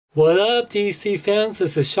What up, DC fans?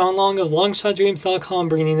 This is Sean Long of LongShotDreams.com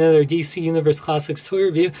bringing another DC Universe Classics toy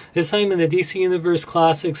review. This time in the DC Universe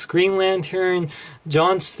Classics Green Lantern,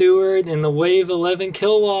 John Stewart, and the Wave 11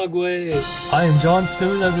 Kilowog wave. I am John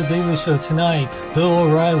Stewart of The Daily Show. Tonight, Bill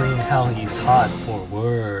O'Reilly and how he's hot for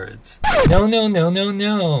words.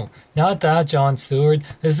 No. Not that John Stewart.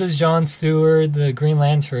 This is John Stewart, the Green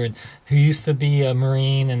Lantern, who used to be a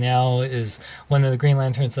Marine and now is one of the Green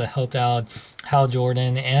Lanterns that helped out Hal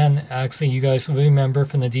Jordan, and actually you guys will remember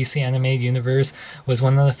from the DC animated universe was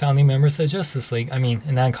one of the founding members of Justice League,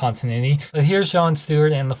 in that continuity. But here's John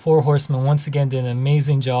Stewart, and the Four Horsemen once again did an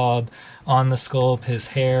amazing job on the sculpt, his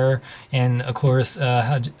hair, and of course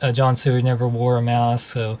John Stewart never wore a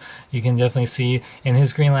mask, so you can definitely see in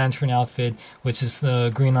his Green Lantern outfit, which is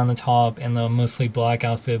the green on the top and the mostly black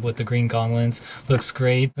outfit with the green gauntlets, looks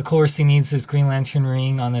great. Of course he needs his Green Lantern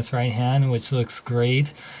ring on his right hand, which looks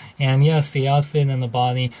great. And yes, the outfit and the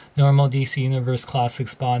body, normal DC Universe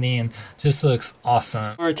Classics body, and just looks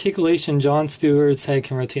awesome. For articulation, John Stewart's head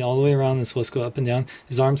can rotate all the way around. His supposed to go up and down.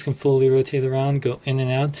 His arms can fully rotate around, go in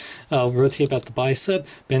and out, rotate at the bicep,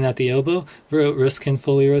 bend at the elbow, wrist can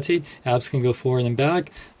fully rotate, abs can go forward and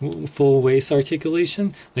back, full waist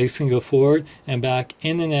articulation, legs can go forward and back,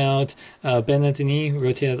 in and out, bend at the knee,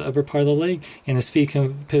 rotate at the upper part of the leg, and his feet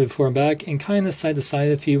can pivot forward and back, and kind of side to side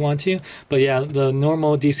if you want to. But yeah, the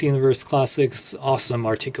normal DC Universe Classics awesome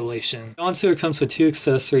articulation. John Stewart comes with two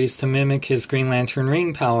accessories to mimic his Green Lantern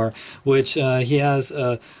ring power, which he has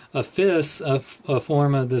a fist, a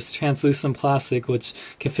form of this translucent plastic which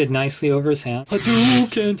can fit nicely over his hand.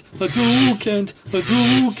 Hadouken!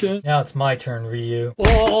 Now it's my turn, Ryu.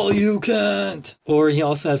 Oh, you can't! Or he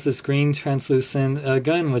also has this green translucent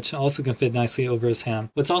gun which also can fit nicely over his hand.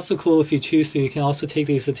 What's also cool, if you choose to, you can also take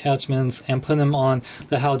these attachments and put them on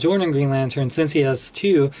the Hal Jordan Green Lantern, since he has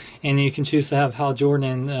two, and you can choose to have Hal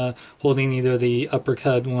Jordan holding either the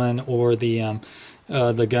uppercut one or the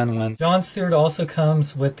gun one. John Stewart also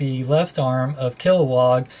comes with the left arm of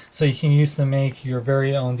Kilowog, so you can use to make your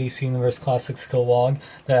very own DC Universe Classics Kilowog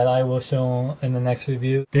that I will show in the next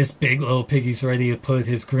review. This big little piggy's ready to put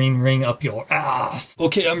his green ring up your ass.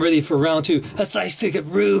 Okay, I'm ready for round two. A slice stick of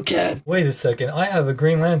Ruken. Wait a second, I have a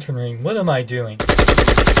Green Lantern ring. What am I doing?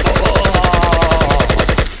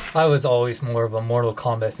 I was always more of a Mortal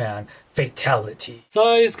Kombat fan. Fatality.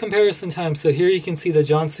 Size comparison time. So here you can see the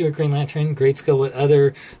John Stewart Green Lantern, great skill with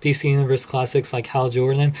other DC Universe Classics like Hal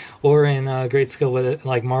Jordan, or in great skill with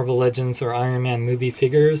like Marvel Legends or Iron Man movie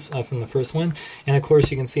figures from the first one. And of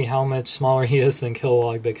course you can see how much smaller he is than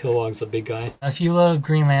Kilowog, but Kilowog's a big guy. If you love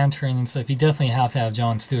Green Lantern and stuff, you definitely have to have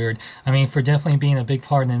John Stewart. For definitely being a big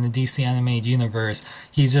part in the DC animated universe,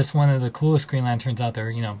 he's just one of the coolest Green Lanterns out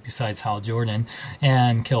there, besides Hal Jordan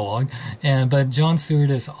and Kilowog. But John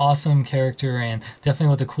Stewart is awesome character, and definitely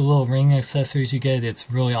with the cool little ring accessories you get, it's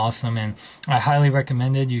really awesome, and I highly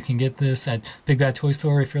recommend it. You can get this at Big Bad Toy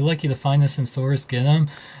Store. If you're lucky to find this in stores, get him.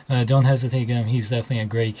 Don't hesitate to get him. He's definitely a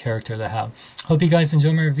great character to have. Hope you guys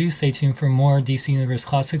enjoy my review. Stay tuned for more DC Universe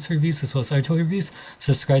Classics reviews as well as other toy reviews.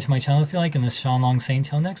 Subscribe to my channel if you like, and this is Sean Long saying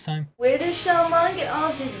till next time. Where does Sean Long get all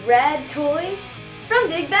of his rad toys? From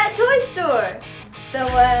Big Bad Toy Store. So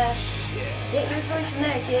get your toys from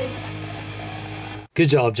there, kids. Good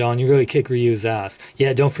job, John. You really kick Ryu's ass.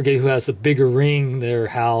 Yeah, don't forget who has the bigger ring there,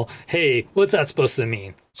 Hal. Hey, what's that supposed to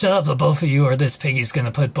mean? Shut up, the both of you, or this piggy's gonna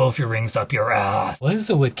put both your rings up your ass. What is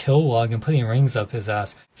it with Kilowog and putting rings up his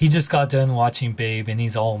ass? He just got done watching Babe and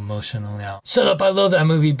he's all emotional now. Shut up, I love that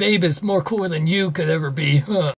movie. Babe is more cooler than you could ever be. Huh.